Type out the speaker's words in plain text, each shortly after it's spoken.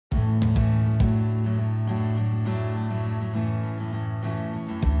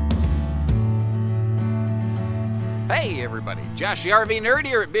Hey everybody, Josh the RV Nerd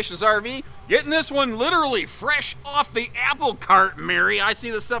here at Bish's RV, getting this one literally fresh off the apple cart, Mary. I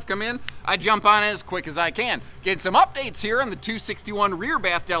see this stuff come in, I jump on it as quick as I can. Getting some updates here on the 261 rear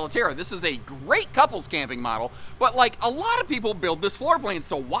bath Della Terra. This is a great couples camping model, but like a lot of people build this floor plan,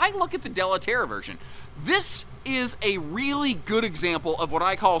 so why look at the Della Terra version? This is a really good example of what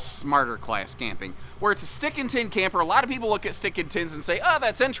I call smarter class camping, where it's a stick and tin camper. A lot of people look at stick and tins and say, oh,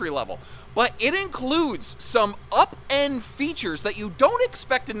 that's entry level. But it includes some up-end features that you don't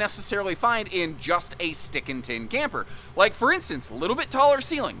expect to necessarily find in just a stick and tin camper. Like, for instance, a little bit taller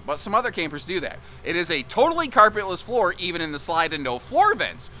ceiling, but some other campers do that. It is a totally carpetless floor, even in the slide, and no floor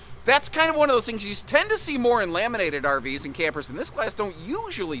vents. That's kind of one of those things you tend to see more in laminated RVs, and campers in this class don't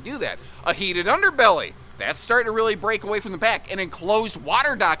usually do that. A heated underbelly, that's starting to really break away from the back. An enclosed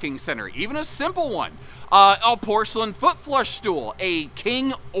water docking center, even a simple one. A porcelain foot flush stool, a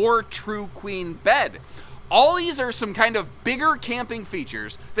king or true queen bed. All these are some kind of bigger camping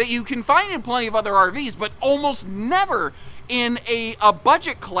features that you can find in plenty of other RVs, but almost never in a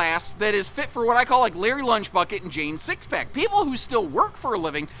budget class that is fit for what I call like Larry Lunch Bucket and Jane Six-Pack. People who still work for a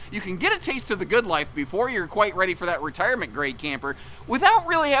living, you can get a taste of the good life before you're quite ready for that retirement grade camper without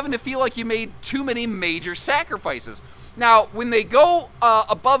really having to feel like you made too many major sacrifices. Now, when they go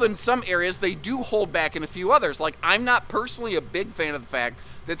above in some areas, they do hold back in a few others. Like, I'm not personally a big fan of the fact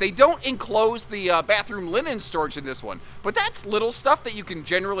that they don't enclose the bathroom linen storage in this one. But that's little stuff that you can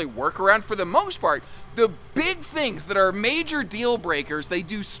generally work around for the most part. The big things that are major deal breakers, they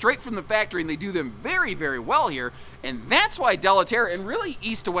do straight from the factory, and they do them very, very well here. And that's why Della Terra, and really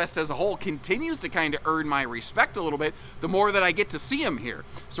East to West as a whole, continues to kind of earn my respect a little bit the more that I get to see them here.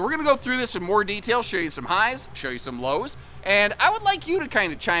 So we're going to go through this in more detail, show you some highs, show you some lows, and I would like you to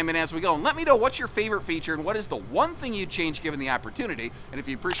kind of chime in as we go and let me know what's your favorite feature and what is the one thing you'd change given the opportunity. And if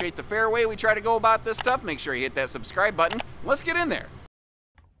you appreciate the fair way we try to go about this stuff, make sure you hit that subscribe button. Let's get in there.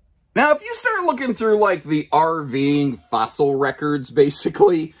 Now, if you start looking through like the RVing fossil records,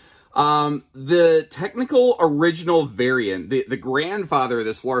 basically, the technical original variant, the grandfather of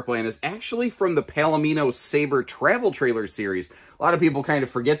this floor plan, is actually from the Palomino Sabre travel trailer series. A lot of people kind of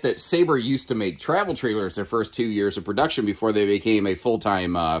forget that Sabre used to make travel trailers their first 2 years of production before they became a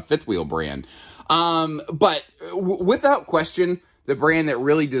full-time fifth wheel brand. But without question, the brand that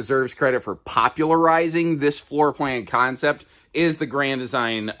really deserves credit for popularizing this floor plan concept is the Grand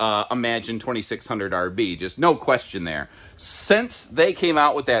Design Imagine 2600 RV. Just no question there. Since they came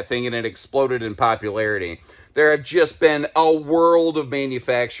out with that thing and it exploded in popularity, there have just been a world of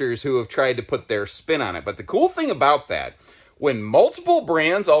manufacturers who have tried to put their spin on it. But the cool thing about that, when multiple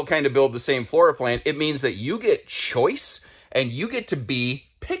brands all kind of build the same floor plan, it means that you get choice and you get to be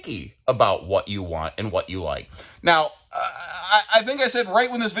picky about what you want and what you like. Now, I think I said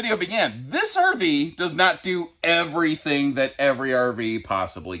right when this video began, this RV does not do everything that every RV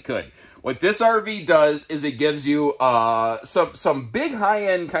possibly could. What this RV does is it gives you some big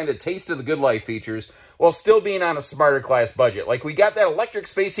high-end kind of taste of the good life features while still being on a smarter class budget. Like, we got that electric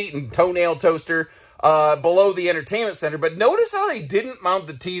space heat and toenail toaster below the entertainment center, but notice how they didn't mount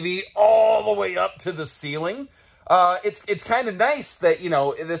the TV all the way up to the ceiling. It's kind of nice that, you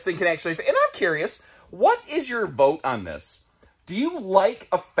know, this thing can actually fit. And I'm curious, what is your vote on this? Do you like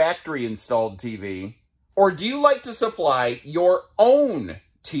a factory-installed TV, or do you like to supply your own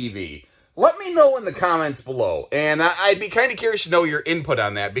TV? Let me know in the comments below, and I'd be kind of curious to know your input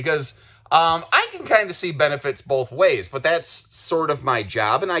on that, because I can kind of see benefits both ways, but that's sort of my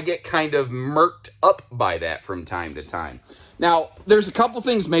job, and I get kind of murked up by that from time to time. Now, there's a couple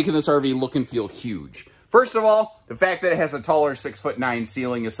things making this RV look and feel huge. First of all, the fact that it has a taller 6'9"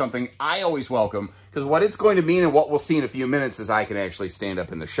 ceiling is something I always welcome, because what it's going to mean and what we'll see in a few minutes is I can actually stand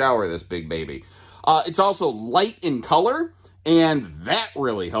up in the shower of this big baby. It's also light in color, and that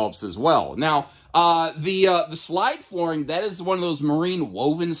really helps as well. Now, the slide flooring, that is one of those marine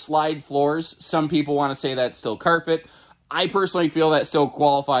woven slide floors. Some people want to say that's still carpet. I personally feel that still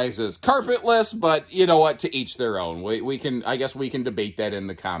qualifies as carpetless, but you know what, to each their own. I guess we can debate that in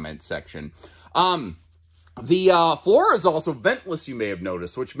the comment section. The floor is also ventless, you may have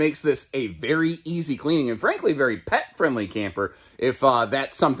noticed, which makes this a very easy cleaning and frankly very pet-friendly camper if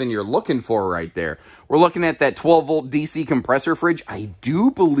that's something you're looking for right there. We're looking at that 12-volt DC compressor fridge. I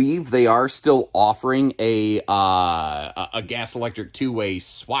do believe they are still offering a gas-electric two-way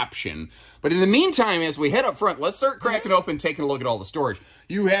swaption. But in the meantime, as we head up front, let's start cracking open, taking a look at all the storage.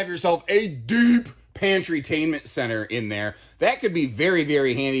 You have yourself a deep pantry-tainment center in there. That could be very,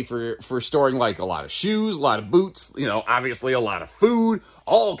 very handy for storing like a lot of shoes, a lot of boots, you know, obviously a lot of food,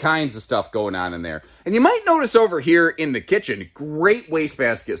 all kinds of stuff going on in there. And you might notice over here in the kitchen, great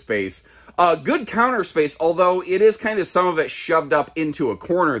wastebasket space. Good counter space, although it is kind of some of it shoved up into a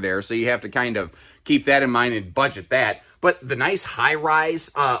corner there, so you have to kind of keep that in mind and budget that. But the nice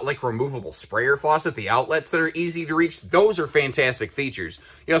high-rise, like removable sprayer faucet, the outlets that are easy to reach, those are fantastic features.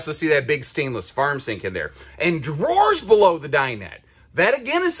 You also see that big stainless farm sink in there. And drawers below the dinette. That,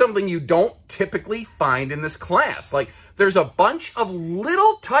 again, is something you don't typically find in this class. Like, there's a bunch of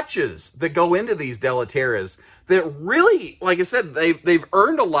little touches that go into these Della Terras that really, like I said, they've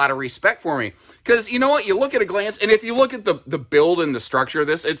earned a lot of respect for me. Because, you know what, you look at a glance, and if you look at the build and the structure of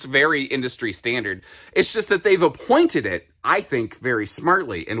this, it's very industry standard. It's just that they've appointed it, I think, very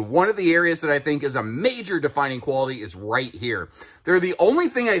smartly. And one of the areas that I think is a major defining quality is right here. They're the only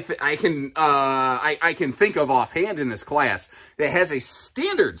thing I can think of offhand in this class that has a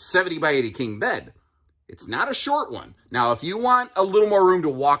standard 70 by 80 king bed. It's not a short one. Now, if you want a little more room to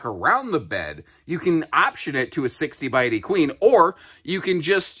walk around the bed, you can option it to a 60 by 80 queen, or you can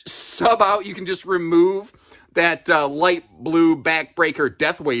just sub out, you can just remove that light blue backbreaker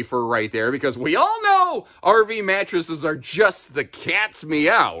death wafer right there, because we all know RV mattresses are just the cat's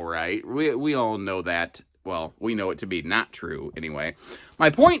meow, right? We all know that. Well, we know it to be not true anyway. My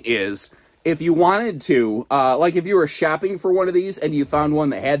point is, if you wanted to, like if you were shopping for one of these and you found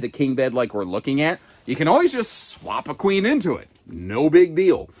one that had the king bed like we're looking at, you can always just swap a queen into it. No big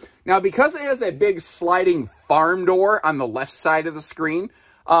deal. Now, because it has that big sliding farm door on the left side of the screen,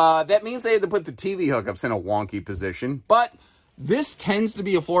 that means they had to put the TV hookups in a wonky position. But this tends to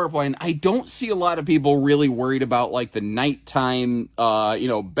be a floor plan. I don't see a lot of people really worried about like the nighttime,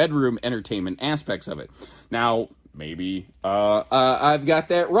 bedroom entertainment aspects of it. Now, maybe I've got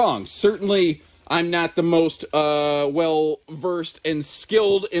that wrong. Certainly, I'm not the most well-versed and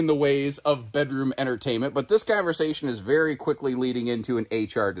skilled in the ways of bedroom entertainment, but this conversation is very quickly leading into an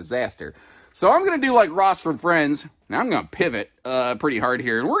HR disaster. So I'm going to do like Ross from Friends. Now I'm going to pivot pretty hard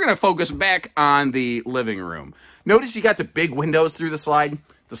here, and we're going to focus back on the living room. Notice you got the big windows through the slide.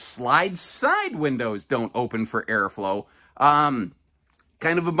 The slide side windows don't open for airflow.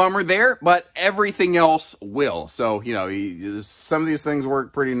 Kind of a bummer there, but everything else will. So, you know, some of these things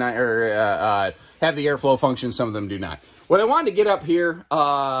work pretty nice, or have the airflow function, some of them do not. What I wanted to get up here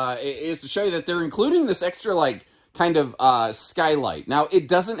is to show you that they're including this extra, like, kind of skylight. Now, it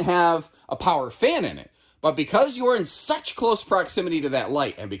doesn't have a power fan in it, but because you're in such close proximity to that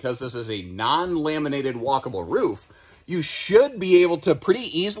light, and because this is a non-laminated walkable roof, you should be able to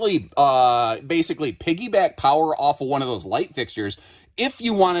pretty easily basically piggyback power off of one of those light fixtures if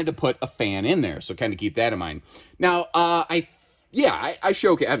you wanted to put a fan in there. So kind of keep that in mind. Now, I've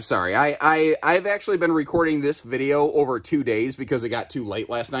actually been recording this video over 2 days because it got too late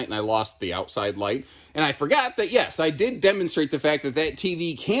last night and I lost the outside light. And I forgot that, yes, I did demonstrate the fact that that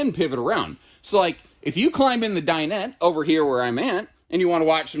TV can pivot around. So, like, if you climb in the dinette over here where I'm at and you want to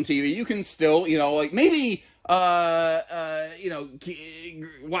watch some TV, you can still, you know, like maybe, watch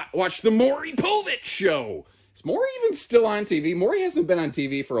the Maury Povich show. Is Maury even still on TV? Maury hasn't been on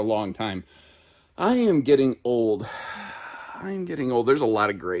TV for a long time. I am getting old. I'm getting old. There's a lot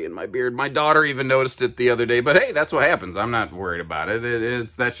of gray in my beard. My daughter even noticed it the other day, but hey, that's what happens. I'm not worried about it.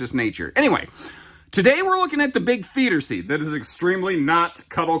 That's just nature. Anyway, today we're looking at the big theater seat that is extremely not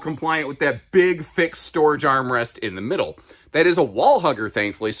cuddle compliant with that big fixed storage armrest in the middle. That is a wall hugger,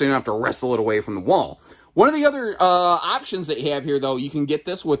 thankfully, so you don't have to wrestle it away from the wall. One of the other options that you have here, though, you can get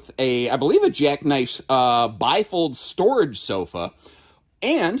this with I believe a jackknife bifold storage sofa.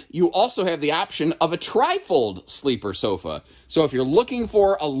 And you also have the option of a trifold sleeper sofa. So if you're looking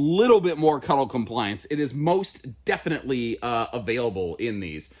for a little bit more cuddle compliance, it is most definitely available in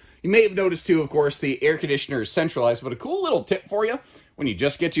these. You may have noticed, too, of course, the air conditioner is centralized, but a cool little tip for you, when you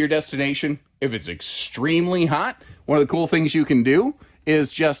just get to your destination, if it's extremely hot, one of the cool things you can do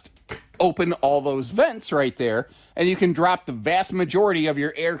is just open all those vents right there, and you can drop the vast majority of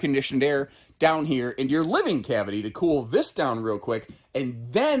your air-conditioned air down here in your living cavity to cool this down real quick, and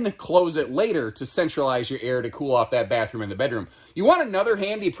then close it later to centralize your air to cool off that bathroom and the bedroom. You want another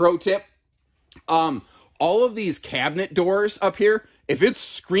handy pro tip? All of these cabinet doors up here, if it's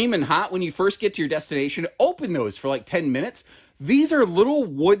screaming hot when you first get to your destination, open those for like 10 minutes. These are little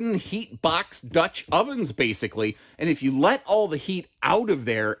wooden heat box Dutch ovens, basically, and if you let all the heat out of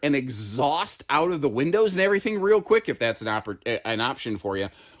there and exhaust out of the windows and everything real quick, if that's an option for you,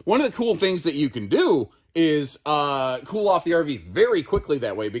 one of the cool things that you can do is cool off the RV very quickly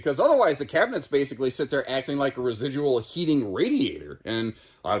that way, because otherwise the cabinets basically sit there acting like a residual heating radiator, and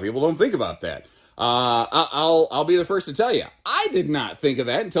a lot of people don't think about that. I'll be the first to tell you, I did not think of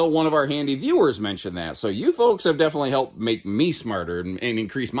that until one of our handy viewers mentioned that. So you folks have definitely helped make me smarter and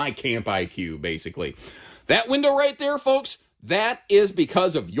increase my camp IQ, basically. That window right there, folks, That is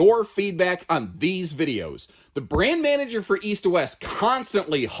because of your feedback on these videos. The brand manager for East to West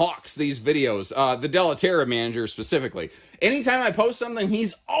constantly hawks these videos, the Della Terra manager specifically. Anytime I post something,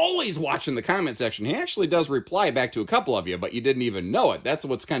 he's always watching the comment section. He actually does reply back to a couple of you, but you didn't even know it. That's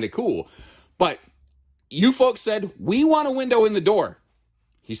what's kind of cool. But you folks said, we want a window in the door.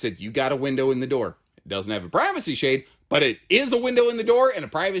 He said, you got a window in the door. It doesn't have a privacy shade, but it is a window in the door, and a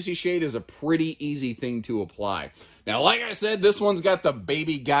privacy shade is a pretty easy thing to apply. Now, like I said, this one's got the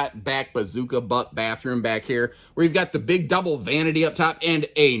baby got back bazooka butt bathroom back here, where you've got the big double vanity up top and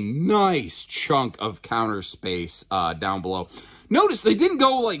a nice chunk of counter space down below. Notice they didn't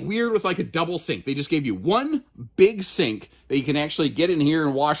go like weird with like a double sink. They just gave you one big sink that you can actually get in here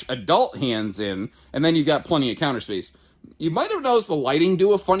and wash adult hands in, and then you've got plenty of counter space. You might have noticed the lighting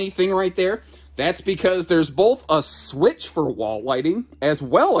do a funny thing right there. That's because there's both a switch for wall lighting as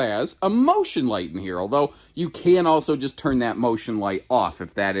well as a motion light in here, although you can also just turn that motion light off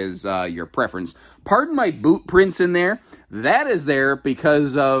if that is your preference. Pardon my boot prints in there. That is there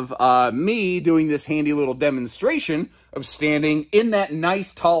because of me doing this handy little demonstration of standing in that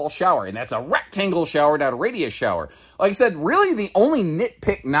nice tall shower, and that's a rectangle shower, not a radius shower. Like I said, really the only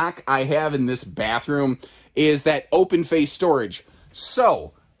nitpick knock I have in this bathroom is that open face storage.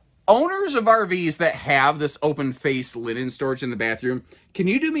 So, owners of RVs that have this open face linen storage in the bathroom, can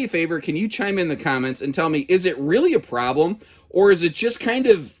you do me a favor? Can you chime in the comments and tell me, is it really a problem, or is it just kind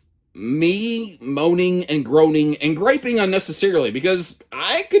of me moaning and groaning and griping unnecessarily? Because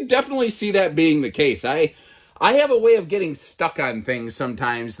I could definitely see that being the case. I have a way of getting stuck on things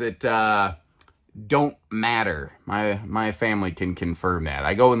sometimes that don't matter. My family can confirm that.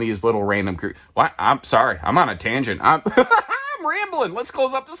 I go in these little random... What? I'm sorry. I'm on a tangent. I'm rambling. Let's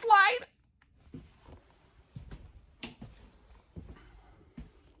close up the slide.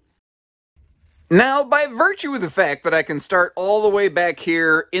 Now, by virtue of the fact that I can start all the way back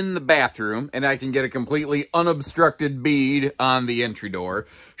here in the bathroom, and I can get a completely unobstructed bead on the entry door,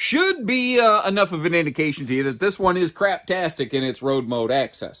 should be enough of an indication to you that this one is craptastic in its road mode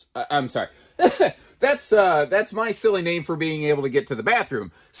access. I'm sorry. That's my silly name for being able to get to the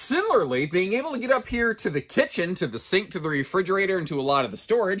bathroom. Similarly, being able to get up here to the kitchen, to the sink, to the refrigerator, and to a lot of the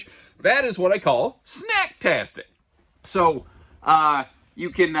storage, that is what I call snacktastic. So, you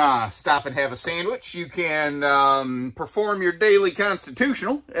can stop and have a sandwich. You can perform your daily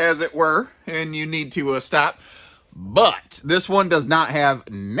constitutional, as it were, and you need to stop. But this one does not have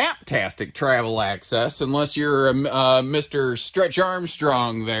naptastic travel access unless you're Mr. Stretch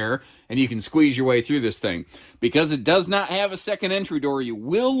Armstrong there, and you can squeeze your way through this thing. Because it does not have a second entry door, you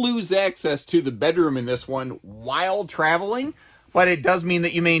will lose access to the bedroom in this one while traveling. But it does mean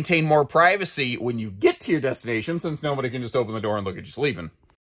that you maintain more privacy when you get to your destination, since nobody can just open the door and look at you sleeping.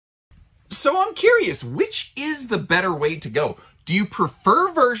 So I'm curious, which is the better way to go? Do you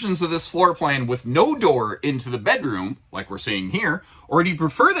prefer versions of this floor plan with no door into the bedroom, like we're seeing here, or do you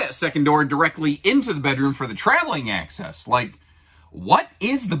prefer that second door directly into the bedroom for the traveling access? Like, what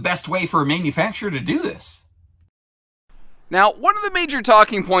is the best way for a manufacturer to do this? Now, one of the major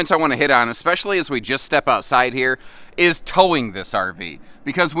talking points I want to hit on, especially as we just step outside here, is towing this RV.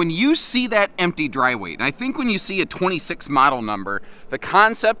 Because when you see that empty dry weight, and I think when you see a 26 model number, the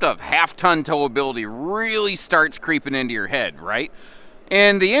concept of half-ton towability really starts creeping into your head, right?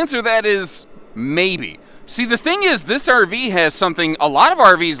 And the answer to that is maybe. See, the thing is, this RV has something a lot of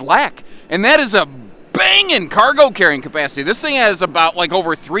RVs lack, and that is a banging cargo carrying capacity. This thing has about like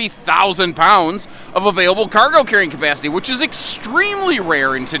over 3,000 pounds of available cargo carrying capacity, which is extremely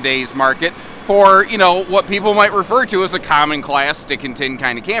rare in today's market for, you know, what people might refer to as a common class stick and tin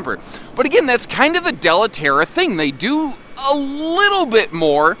kind of camper. But again, that's kind of the Della Terra thing. They do a little bit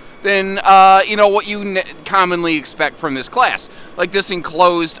more than, you know, what you commonly expect from this class. Like this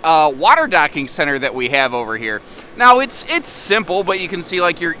enclosed water docking center that we have over here. Now, it's simple, but you can see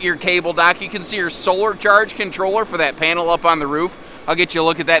like your cable dock. You can see your solar charge controller for that panel up on the roof. I'll get you a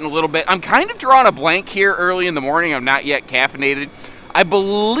look at that in a little bit. I'm kind of drawing a blank here early in the morning. I'm not yet caffeinated. I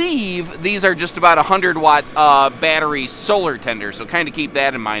believe these are just about 100-watt battery solar tenders, so kind of keep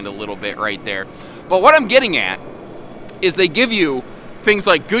that in mind a little bit right there. But what I'm getting at is they give you things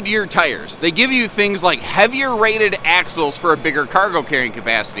like Goodyear tires. They give you things like heavier rated axles for a bigger cargo carrying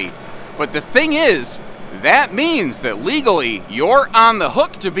capacity. But the thing is, that means that legally you're on the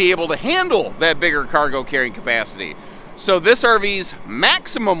hook to be able to handle that bigger cargo carrying capacity. So this RV's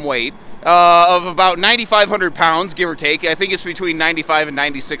maximum weight of about 9,500 pounds, give or take, I think it's between 9,500 and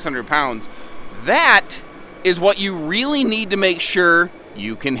 9,600 pounds, that is what you really need to make sure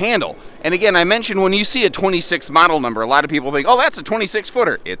you can handle. And again, I mentioned when you see a 26 model number, a lot of people think, oh, that's a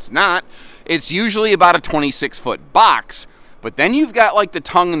 26-footer. It's not. It's usually about a 26-foot box. But then you've got like the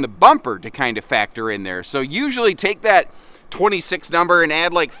tongue and the bumper to kind of factor in there. So usually take that 26 number and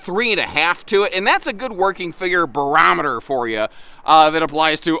add like 3.5 to it, and that's a good working figure barometer for you that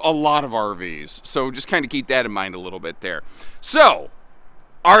applies to a lot of RVs. So just kind of keep that in mind a little bit there. So,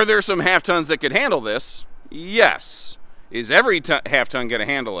 are there some half-tons that could handle this? Yes. Is every half-ton going to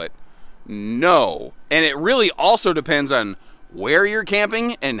handle it? No. And it really also depends on where you're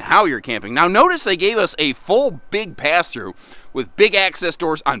camping and how you're camping. Now notice they gave us a full big pass-through with big access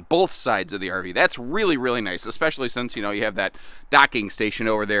doors on both sides of the RV. That's really, really nice, especially since, you know, you have that docking station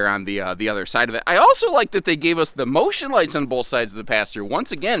over there on the other side of it. I also like that they gave us the motion lights on both sides of the pass-through.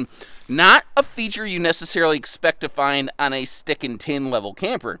 Once again, not a feature you necessarily expect to find on a stick and tin level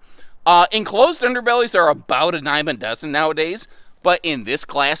camper. Enclosed underbellies are about a dime a dozen nowadays, but in this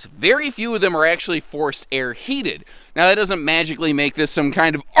class, very few of them are actually forced air heated. Now that doesn't magically make this some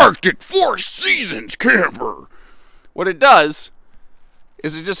kind of Arctic 4 Seasons camper. What it does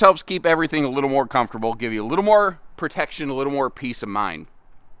is it just helps keep everything a little more comfortable, give you a little more protection, a little more peace of mind.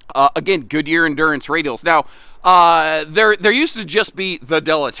 Again, Goodyear Endurance radials. Now, there used to just be the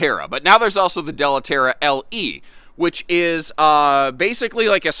Della Terra, but now there's also the Della Terra LE, which is basically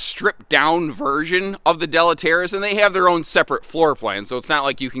like a stripped-down version of the Della Terras, and they have their own separate floor plan, so it's not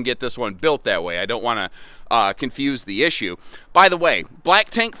like you can get this one built that way. I don't want to confuse the issue. By the way, black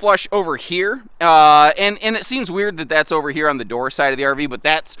tank flush over here, and it seems weird that that's over here on the door side of the RV, but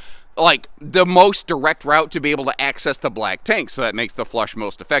that's like the most direct route to be able to access the black tank, so that makes the flush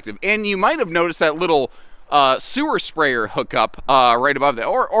most effective. And you might have noticed that little sewer sprayer hookup right above that,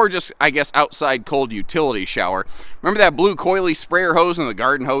 or just, I guess, outside cold utility shower. Remember that blue coily sprayer hose and the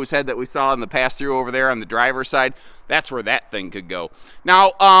garden hose head that we saw in the pass-through over there on the driver's side? That's where that thing could go.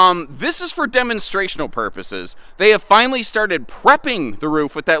 Now, this is for demonstrational purposes. They have finally started prepping the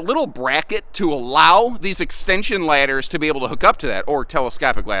roof with that little bracket to allow these extension ladders to be able to hook up to that, or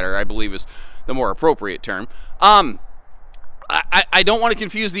telescopic ladder, I believe is the more appropriate term. I don't want to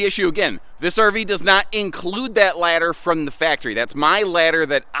confuse the issue again. This RV does not include that ladder from the factory. That's my ladder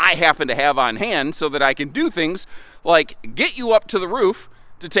that I happen to have on hand so that I can do things like get you up to the roof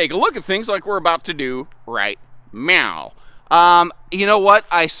to take a look at things like we're about to do right now. You know what?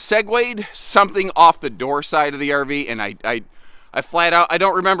 I segued something off the door side of the RV, and I flat out, I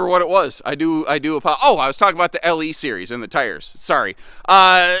don't remember what it was. I do oh, I was talking about the LE series and the tires. Sorry.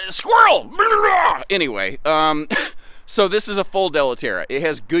 Squirrel! Anyway, so this is a full Della Terra. It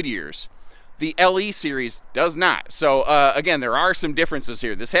has Goodyears. The LE series does not. So again, there are some differences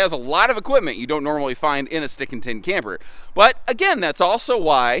here. This has a lot of equipment you don't normally find in a stick and tin camper. But again, that's also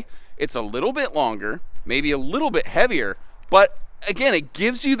why it's a little bit longer, maybe a little bit heavier, but again, it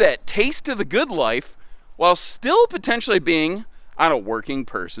gives you that taste of the good life while still potentially being on a working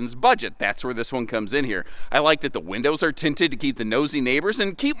person's budget. That's where this one comes in here. I like that the windows are tinted to keep the nosy neighbors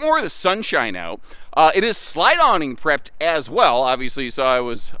and keep more of the sunshine out. It is slide awning prepped as well. Obviously you saw I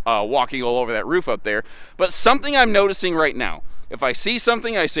was walking all over that roof up there, but something I'm noticing right now, if I see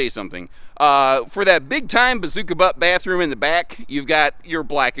something, I say something. For that big time bazooka butt bathroom in the back, you've got your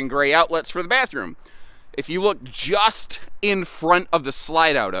black and gray outlets for the bathroom. If you look just in front of the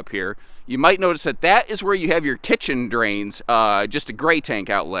slide out up here, you might notice that that is where you have your kitchen drains, just a gray tank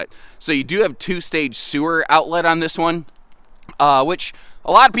outlet. So you do have two-stage sewer outlet on this one, which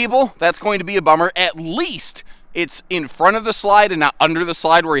a lot of people, that's going to be a bummer. At least it's in front of the slide and not under the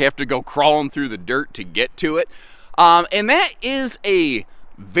slide where you have to go crawling through the dirt to get to it. And that is a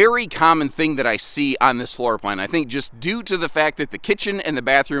very common thing that I see on this floor plan. I think just due to the fact that the kitchen and the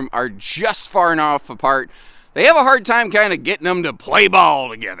bathroom are just far enough apart, they have a hard time kind of getting them to play ball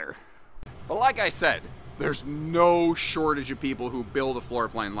together. But like I said, there's no shortage of people who build a floor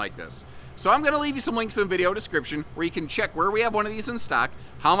plan like this. So I'm going to leave you some links in the video description where you can check where we have one of these in stock,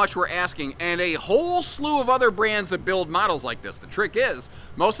 how much we're asking, and a whole slew of other brands that build models like this. The trick is,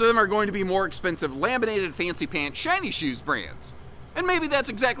 most of them are going to be more expensive laminated fancy pants shiny shoes brands. And maybe that's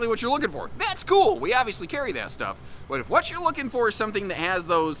exactly what you're looking for. That's cool, we obviously carry that stuff. But if what you're looking for is something that has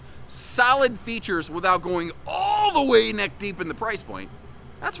those solid features without going all the way neck deep in the price point,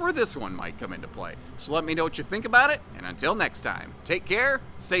 that's where this one might come into play. So let me know what you think about it, and until next time, take care,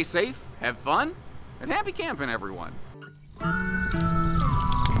 stay safe, have fun, and happy camping, everyone.